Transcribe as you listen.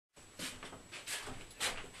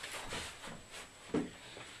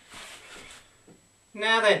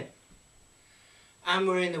Now then, and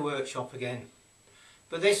we're in the workshop again,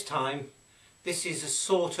 but this time this is a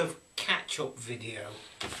sort of catch-up video,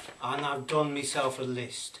 and I've done myself a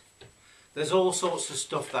list. There's all sorts of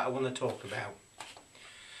stuff that I want to talk about.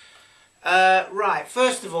 Right,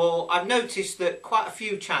 first of all, I've noticed that quite a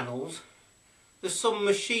few channels, there's some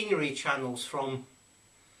machinery channels from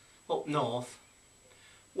up north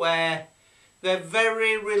where they're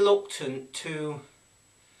very reluctant to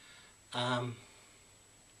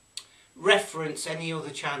reference any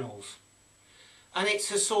other channels, and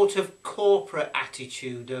it's a sort of corporate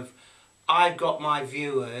attitude of, I've got my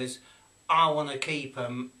viewers, I want to keep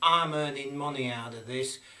them, I'm earning money out of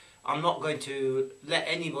this, I'm not going to let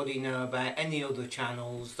anybody know about any other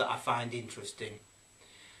channels that I find interesting.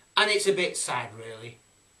 And it's a bit sad, really.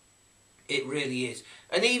 It really is.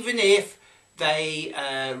 And even if they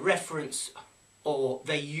reference or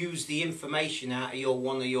they use the information out of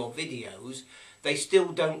one of your videos, they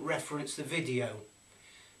still don't reference the video.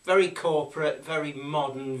 Very corporate, very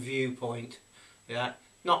modern viewpoint. Yeah,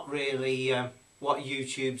 not really what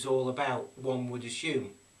YouTube's all about, one would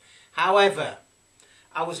assume. However,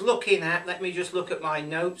 I was looking at, let me just look at my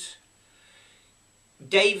notes,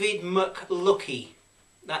 David McLucky,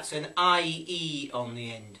 that's an IE on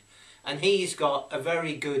the end, and he's got a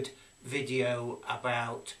very good video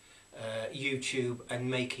about YouTube and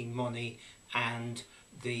making money and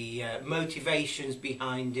the motivations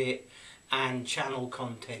behind it and channel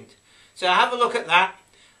content. So have a look at that.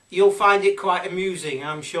 You'll find it quite amusing,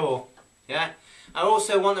 I'm sure. Yeah. I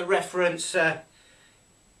also want to reference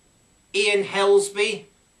Ian Helsby.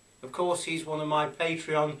 Of course, he's one of my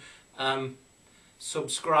Patreon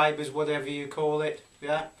subscribers, whatever you call it.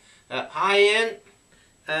 Yeah. Hi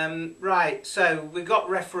Ian. Right, so we've got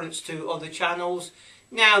reference to other channels.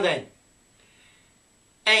 Now then,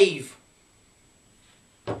 Ave.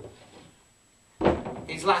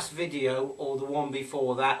 His last video, or the one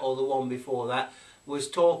before that, was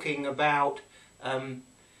talking about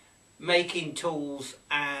making tools,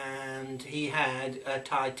 and he had a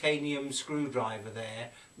titanium screwdriver there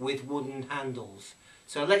with wooden handles.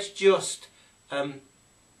 So let's just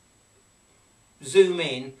zoom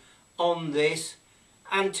in on this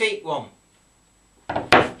antique one.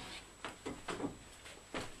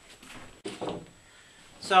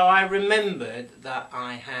 So I remembered that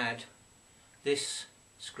I had this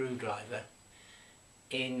screwdriver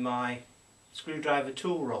in my screwdriver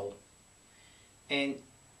tool roll, and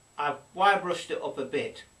I've wire brushed it up a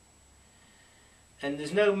bit, and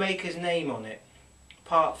there's no maker's name on it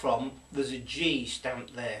apart from there's a G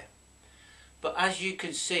stamped there, but as you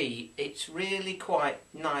can see, it's really quite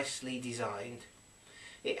nicely designed.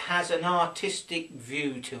 It has an artistic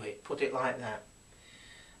view to it, put it like that,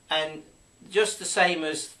 and just the same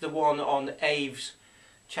as the one on Ave's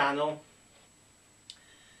channel,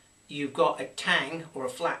 you've got a tang, or a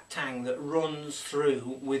flat tang, that runs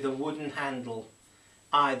through with a wooden handle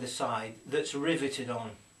either side that's riveted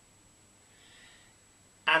on,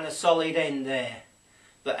 and a solid end there.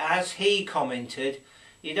 But as he commented,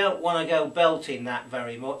 you don't want to go belting that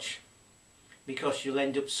very much, because you'll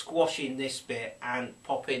end up squashing this bit and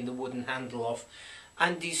popping the wooden handle off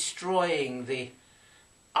and destroying the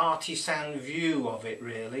artisan view of it,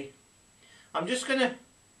 really. I'm just going to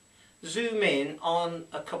zoom in on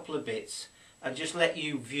a couple of bits and just let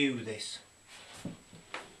you view this.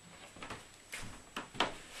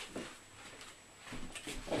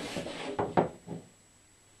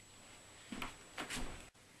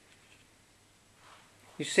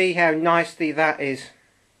 You see how nicely that is,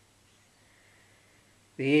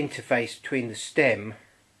 the interface between the stem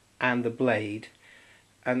and the blade,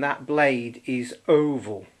 and that blade is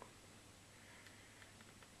oval,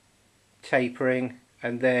 tapering,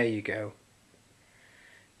 and there you go.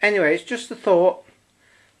 Anyway, it's just a thought.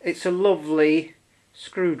 It's a lovely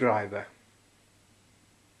screwdriver.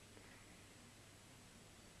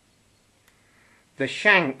 The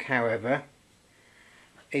shank, however,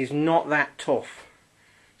 is not that tough.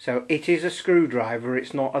 So it is a screwdriver,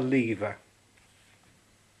 it's not a lever.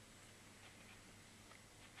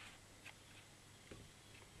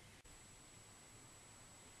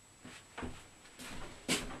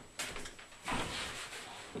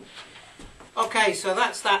 Okay, so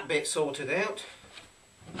that's that bit sorted out.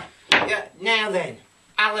 Yeah, now then,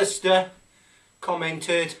 Alistair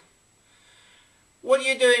commented, what are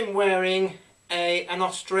you doing wearing an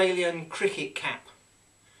Australian cricket cap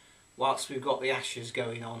whilst we've got the Ashes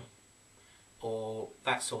going on, or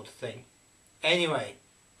that sort of thing? Anyway,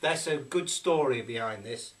 there's a good story behind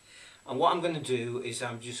this, and what I'm going to do is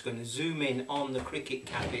I'm just going to zoom in on the cricket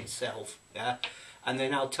cap itself, yeah, and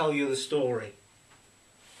then I'll tell you the story.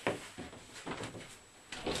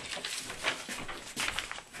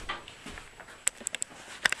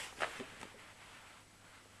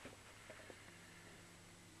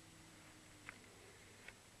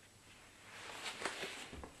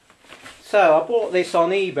 So I bought this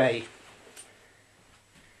on eBay.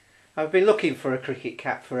 I've been looking for a cricket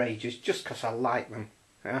cap for ages just because I like them.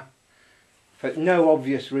 Yeah? For no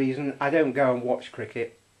obvious reason. I don't go and watch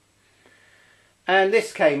cricket. And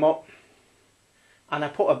this came up and I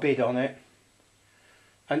put a bid on it.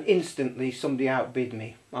 And instantly somebody outbid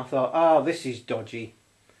me. I thought, oh, this is dodgy.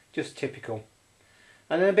 Just typical.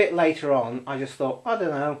 And then a bit later on, I just thought, I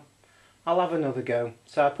don't know, I'll have another go.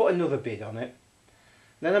 So I put another bid on it.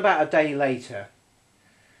 Then about a day later,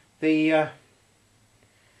 the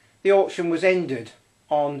auction was ended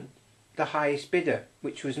on the highest bidder,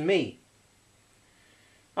 which was me.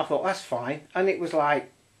 I thought, that's fine. And it was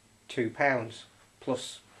like £2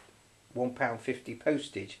 plus £1.50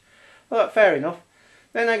 postage. I thought, fair enough.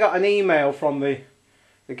 Then I got an email from the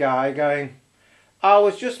guy going, I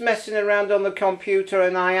was just messing around on the computer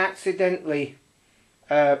and I accidentally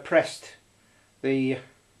pressed the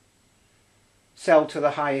sell to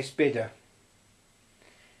the highest bidder.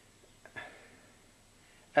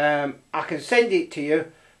 I can send it to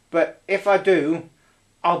you, but if I do,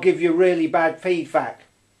 I'll give you really bad feedback.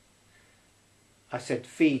 I said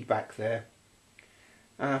feedback there.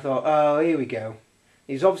 And I thought, oh, here we go.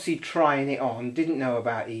 He's obviously trying it on, didn't know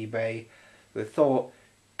about eBay, but thought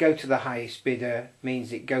go to the highest bidder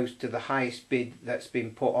means it goes to the highest bid that's been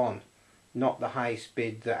put on, not the highest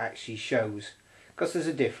bid that actually shows, because there's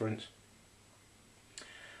a difference.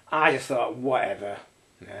 I just thought, whatever.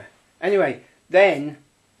 Yeah. Anyway, then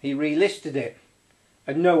he relisted it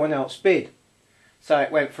and no one else bid, so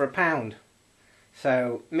it went for £1.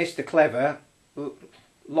 So Mr. Clever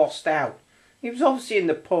lost out. He was obviously in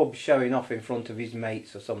the pub showing off in front of his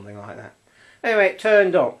mates or something like that. Anyway, it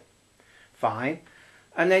turned up. Fine.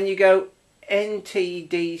 And then you go,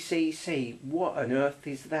 NTDCC. What on earth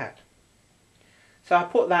is that? So I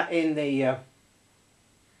put that in the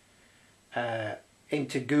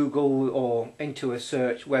into Google or into a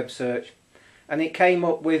search, web search. And it came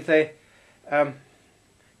up with the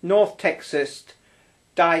North Texas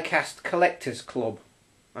Die-Cast Collectors Club.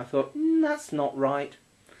 I thought, that's not right.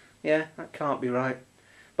 Yeah, that can't be right.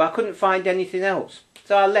 But I couldn't find anything else.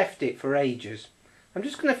 So I left it for ages. I'm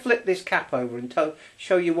just going to flip this cap over and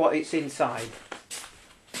show you what it's inside.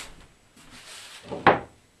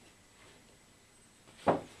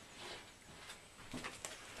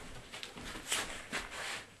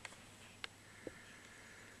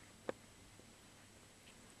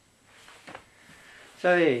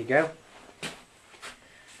 So there you go.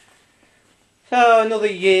 So another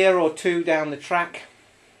year or two down the track,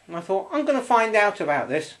 and I thought, I'm going to find out about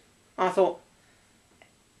this. I thought,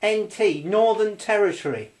 NT, Northern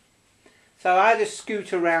Territory. So I had a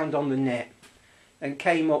scoot around on the net and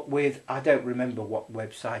came up with, I don't remember what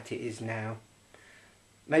website it is now.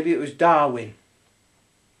 Maybe it was Darwin.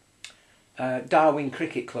 Darwin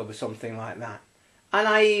Cricket Club or something like that. And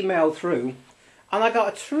I emailed through and I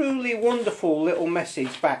got a truly wonderful little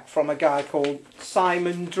message back from a guy called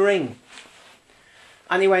Simon Dring.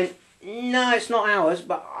 And he went, no, it's not ours,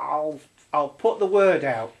 but I'll put the word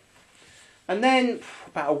out. And then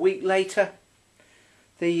about a week later,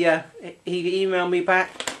 he emailed me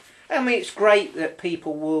back. I mean, it's great that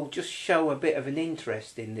people will just show a bit of an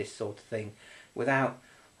interest in this sort of thing without,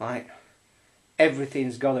 like,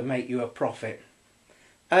 everything's got to make you a profit.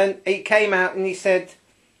 And he came out and he said,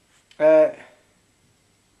 where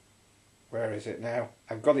is it now?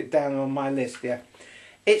 I've got it down on my list here.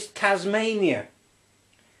 It's Tasmania.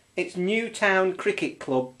 It's Newtown Cricket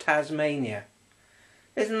Club, Tasmania.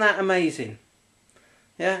 Isn't that amazing?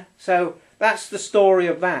 Yeah, so that's the story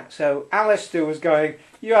of that. So Alistair was going,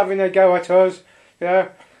 you having a go at us? Yeah.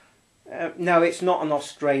 No, it's not an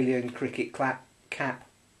Australian cricket cap,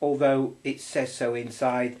 although it says so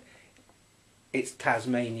inside. It's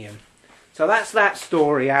Tasmanian. So that's that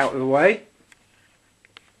story out of the way.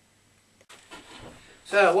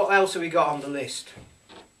 So what else have we got on the list?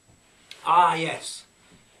 Ah, yes.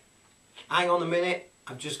 Hang on a minute,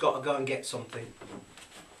 I've just got to go and get something.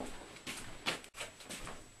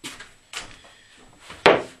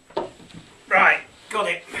 Right, got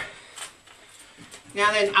it.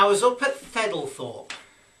 Now then, I was up at Thedlethorpe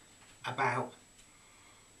about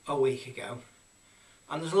a week ago,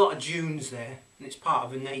 and there's a lot of dunes there, and it's part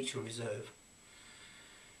of a nature reserve.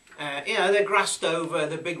 You know, they're grassed over,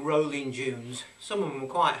 the big rolling dunes, some of them are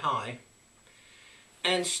quite high,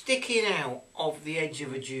 and sticking out of the edge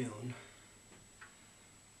of a dune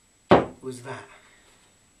was that.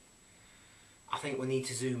 I think we need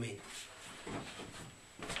to zoom in.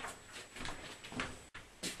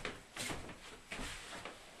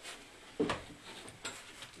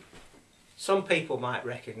 Some people might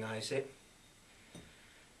recognise it.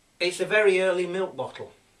 It's a very early milk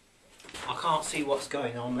bottle. I can't see what's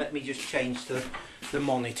going on. Let me just change the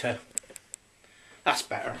monitor. That's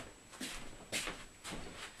better.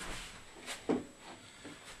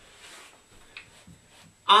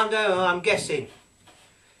 I don't know, I'm guessing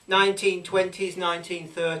 1920s,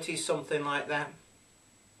 1930s, something like that.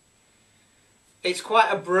 It's quite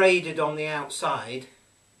abraded on the outside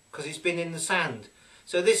because it's been in the sand.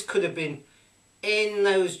 So this could have been in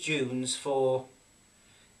those dunes for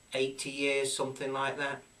 80 years, something like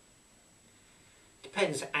that.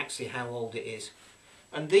 Depends actually how old it is.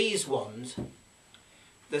 And these ones,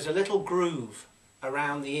 there's a little groove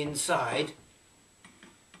around the inside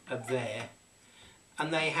of there,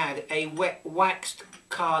 and they had a waxed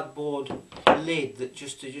cardboard lid that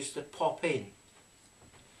just to pop in.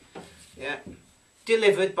 Yeah,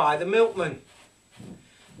 delivered by the milkman.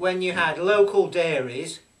 When you had local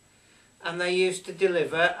dairies, and they used to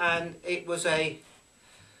deliver, and it was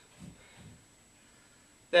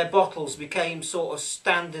their bottles became sort of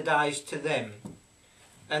standardised to them.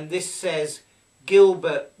 And this says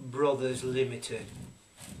Gilbert Brothers Limited.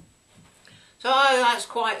 So that's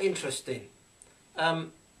quite interesting.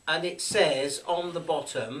 And it says on the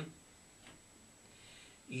bottom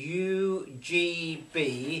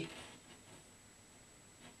UGB.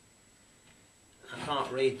 I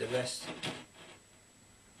can't read the rest.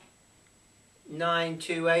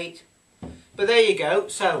 928. But there you go.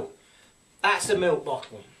 So that's a milk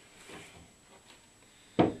bottle.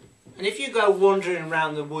 And if you go wandering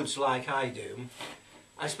around the woods like I do,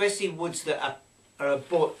 especially woods that are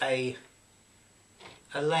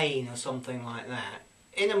a lane or something like that,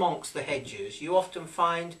 in amongst the hedges you often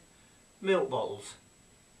find milk bottles.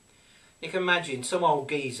 You can imagine some old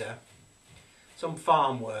geezer, some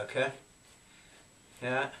farm worker,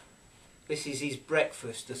 yeah, this is his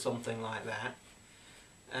breakfast or something like that,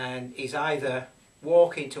 and he's either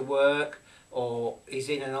walking to work or he's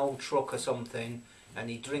in an old truck or something, and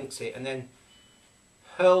he drinks it and then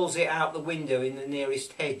hurls it out the window in the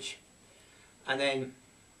nearest hedge. And then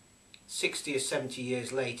 60 or 70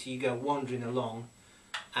 years later you go wandering along,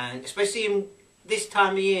 and especially in this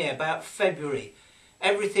time of year, about February,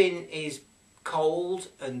 everything is cold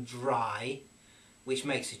and dry, which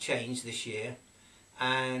makes a change this year,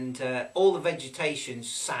 and all the vegetation's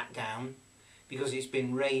sat down because it's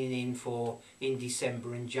been raining in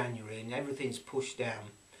December and January, and everything's pushed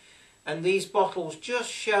down. And these bottles just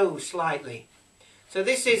show slightly. So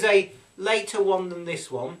this is a later one than this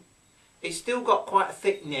one. It's still got quite a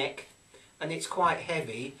thick neck and it's quite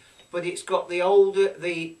heavy, but it's got the older,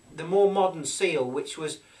 the more modern seal, which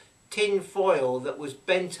was tin foil that was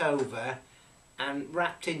bent over and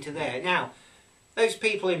wrapped into there. Now, those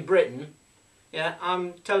people in Britain, yeah,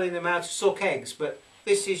 I'm telling them how to suck eggs, but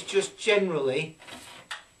this is just generally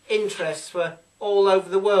interest for all over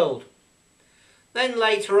the world. Then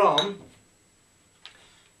later on,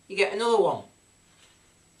 you get another one,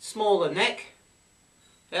 smaller neck,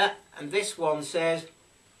 yeah, and this one says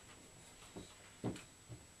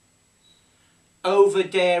Over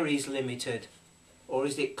Dairies Limited, or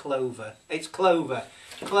is it Clover? It's Clover,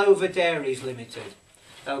 Clover Dairies Limited,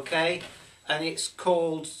 okay, and it's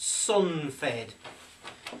called Sunfed.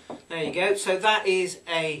 There you go. So that is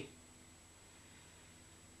a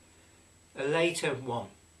later one.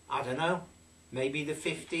 I don't know. Maybe the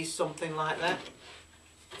 50s, something like that.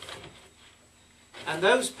 And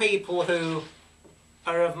those people who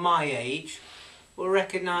are of my age will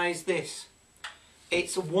recognise this.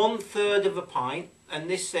 It's 1/3 of a pint, and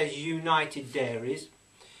this says United Dairies.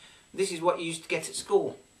 This is what you used to get at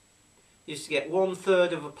school. You used to get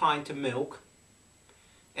 1/3 of a pint of milk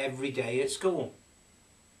every day at school.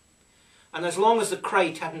 And as long as the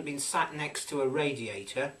crate hadn't been sat next to a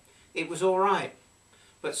radiator, it was all right.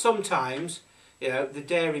 But sometimes, you know, the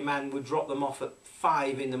dairyman would drop them off at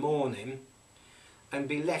 5 in the morning and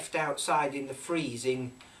be left outside in the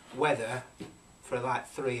freezing weather for like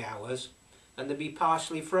 3 hours, and they'd be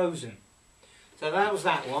partially frozen. So that was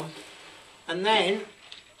that one. And then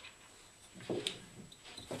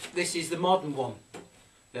this is the modern one.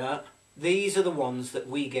 Yeah, these are the ones that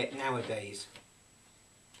we get nowadays.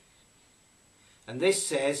 And this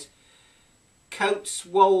says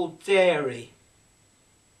Coatswold Dairy.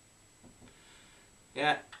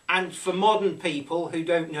 Yeah, and for modern people who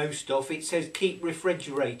don't know stuff, it says keep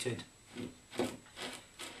refrigerated.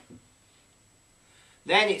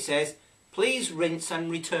 Then it says please rinse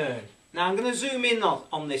and return. Now I'm going to zoom in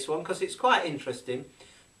on this one because it's quite interesting.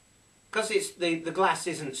 Because it's the glass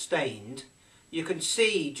isn't stained, you can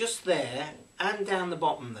see just there and down the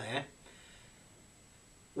bottom there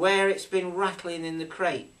where it's been rattling in the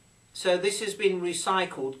crate. So this has been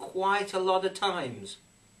recycled quite a lot of times.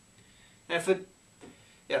 Now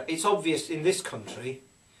yeah, it's obvious in this country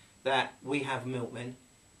that we have milkmen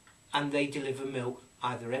and they deliver milk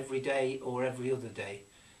either every day or every other day.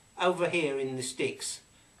 Over here in the sticks,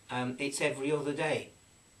 it's every other day.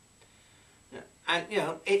 And you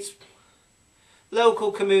know, it's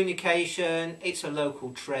local communication, it's a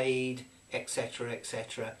local trade, etc,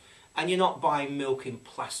 etc. And you're not buying milk in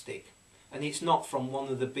plastic, and it's not from one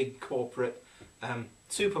of the big corporate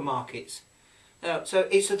supermarkets. So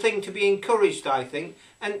it's a thing to be encouraged, I think.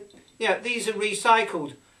 And yeah, these are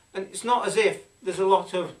recycled, and it's not as if there's a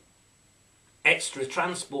lot of extra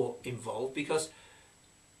transport involved, because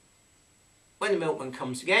when the milkman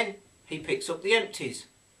comes again, he picks up the empties,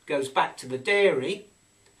 goes back to the dairy,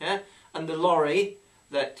 yeah, and the lorry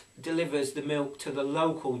that delivers the milk to the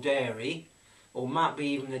local dairy, or might be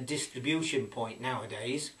even a distribution point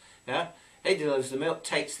nowadays, yeah, he delivers the milk,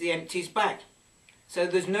 takes the empties back. So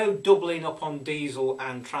there's no doubling up on diesel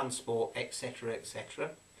and transport, etc,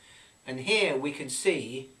 etc. And here we can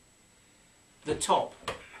see the top,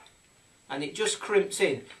 and it just crimps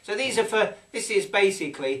in. So these are for, this is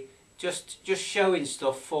basically just showing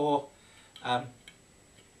stuff for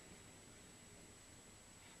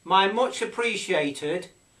my much appreciated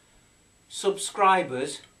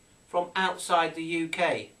subscribers from outside the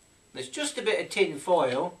UK. There's just a bit of tin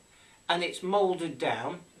foil and it's moulded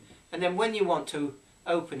down, and then when you want to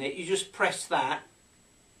open it, you just press that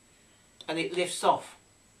and it lifts off,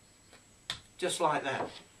 just like that.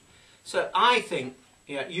 So I think,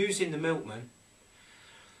 yeah, using the milkman,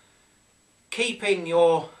 keeping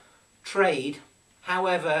your trade,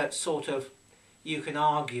 however sort of you can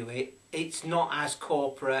argue it, it's not as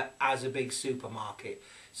corporate as a big supermarket.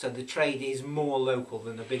 So the trade is more local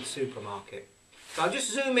than a big supermarket. So I'll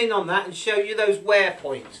just zoom in on that and show you those wear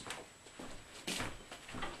points.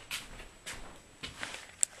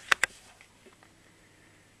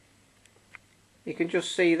 You can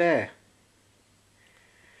just see there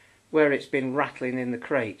where it's been rattling in the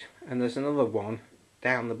crate, and there's another one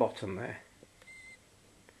down the bottom there.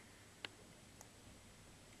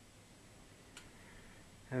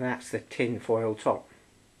 And that's the tin foil top.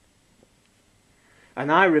 And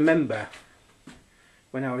I remember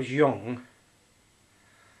when I was young,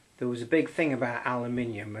 there was a big thing about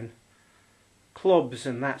aluminium, and clubs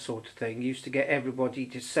and that sort of thing used to get everybody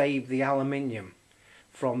to save the aluminium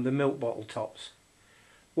from the milk bottle tops.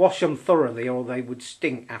 Wash them thoroughly or they would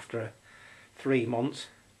stink after 3 months.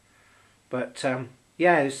 But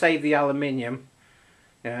yeah, save the aluminium,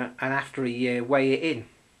 and after a year weigh it in.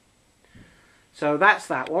 So that's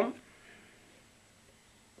that one.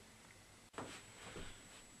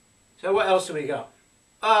 So what else have we got?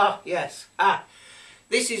 Ah, yes.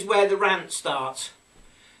 This is where the rant starts.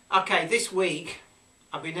 Okay, this week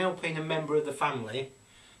I've been helping a member of the family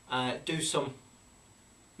do some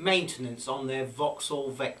maintenance on their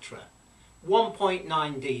Vauxhall Vectra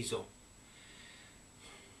 1.9 diesel.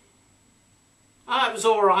 It was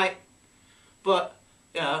alright, but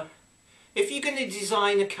you know, if you're going to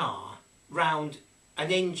design a car round an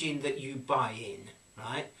engine that you buy in,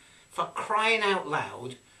 right, for crying out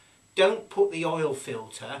loud, don't put the oil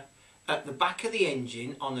filter at the back of the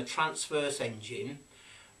engine on a transverse engine,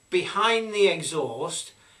 behind the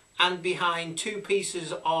exhaust and behind 2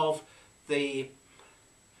 pieces of the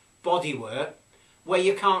bodywork where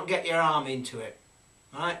you can't get your arm into it,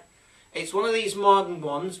 right? It's one of these modern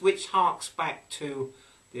ones which harks back to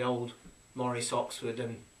the old Morris Oxford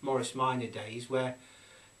and Morris Minor days, where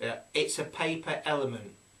it's a paper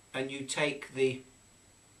element and you take the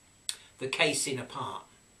casing apart.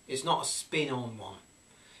 It's not a spin-on one.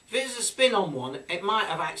 If it was a spin-on one, it might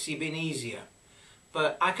have actually been easier,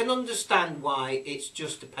 but I can understand why it's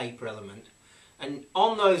just a paper element. And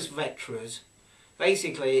on those Vectras,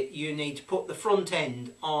 basically you need to put the front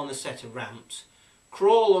end on a set of ramps,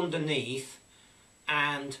 crawl underneath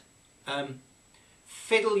and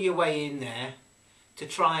fiddle your way in there to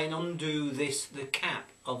try and undo the cap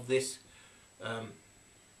of this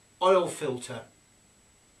oil filter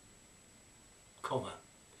cover,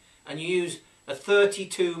 and you use a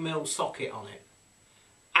 32mm socket on it,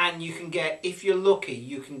 and you can get, if you're lucky,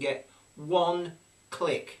 you can get 1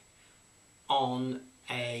 click on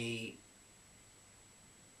a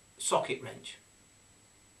socket wrench.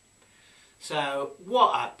 So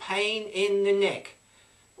what a pain in the neck.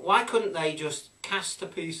 Why couldn't they just cast a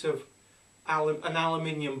piece of an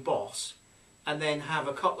aluminium boss and then have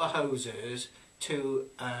a couple of hosers to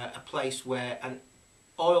a place where an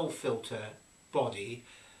oil filter body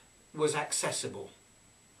was accessible?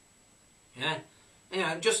 Yeah, you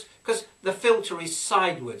know, just because the filter is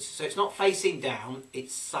sideways, so it's not facing down,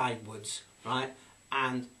 it's sideways, right?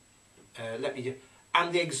 And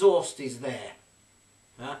and the exhaust is there,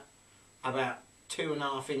 about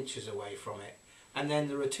 2.5 inches away from it, and then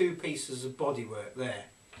there are 2 pieces of bodywork there.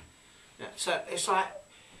 So it's like,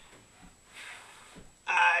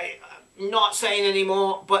 I'm not saying any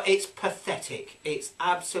more, but it's pathetic. It's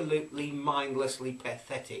absolutely mindlessly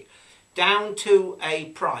pathetic, down to a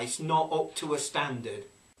price not up to a standard.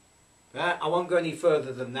 I won't go any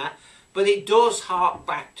further than that, but it does hark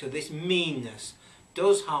back to this meanness,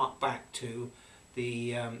 does hark back to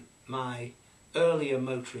the my earlier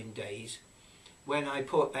motoring days, when I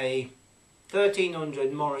put a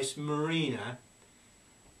 1300 Morris Marina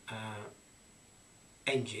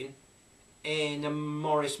engine in a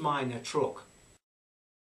Morris Minor truck.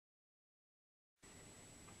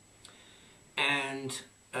 And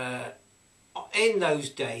in those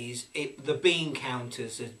days the bean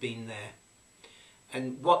counters had been there,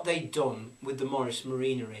 and what they'd done with the Morris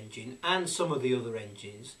Marina engine and some of the other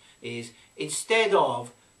engines is, instead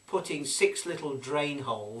of putting 6 little drain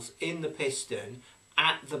holes in the piston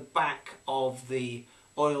at the back of the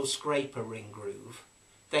oil scraper ring groove,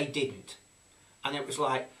 they didn't. And it was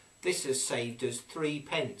like, this has saved us 3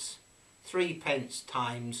 pence. 3 pence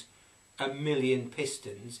times 1,000,000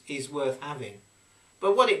 pistons is worth having.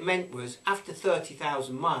 But what it meant was, after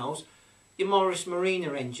 30,000 miles, your Morris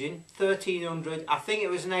Marina engine, 1300, I think it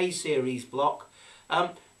was an A-series block,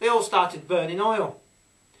 they all started burning oil.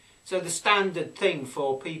 So the standard thing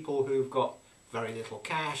for people who've got very little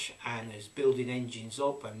cash and is building engines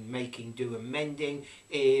up and making do and mending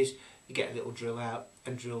is, you get a little drill out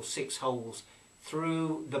and drill 6 holes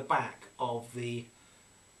through the back of the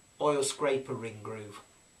oil scraper ring groove.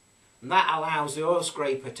 And that allows the oil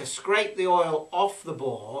scraper to scrape the oil off the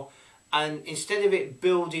bore, and instead of it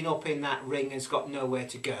building up in that ring and it's got nowhere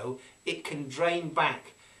to go, it can drain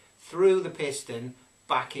back through the piston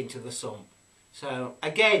back into the sump. So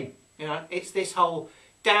again, you know, it's this whole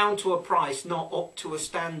down to a price, not up to a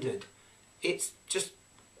standard. It's just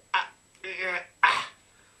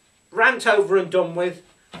rant over and done with.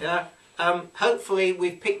 Yeah. Hopefully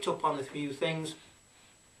we've picked up on a few things.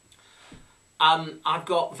 I've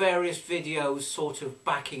got various videos sort of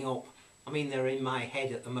backing up. I mean, they're in my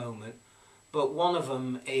head at the moment, but one of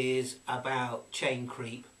them is about chain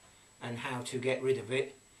creep and how to get rid of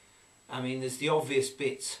it. I mean, there's the obvious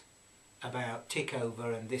bits about tick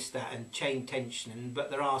over and this, that, and chain tension,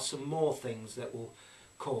 but there are some more things that will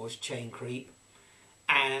cause chain creep.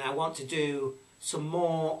 And I want to do some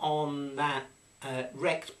more on that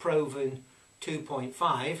wrecked Proven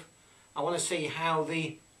 2.5. I want to see how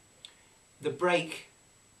the brake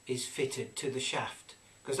is fitted to the shaft,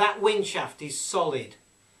 because that wind shaft is solid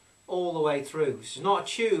all the way through. It's not a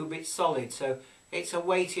tube, it's solid, so it's a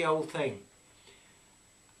weighty old thing.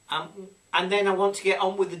 And then I want to get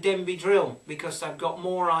on with the Denby drill, because I've got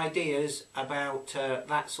more ideas about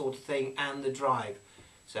that sort of thing and the drive.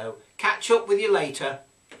 So catch up with you later.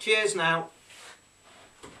 Cheers now.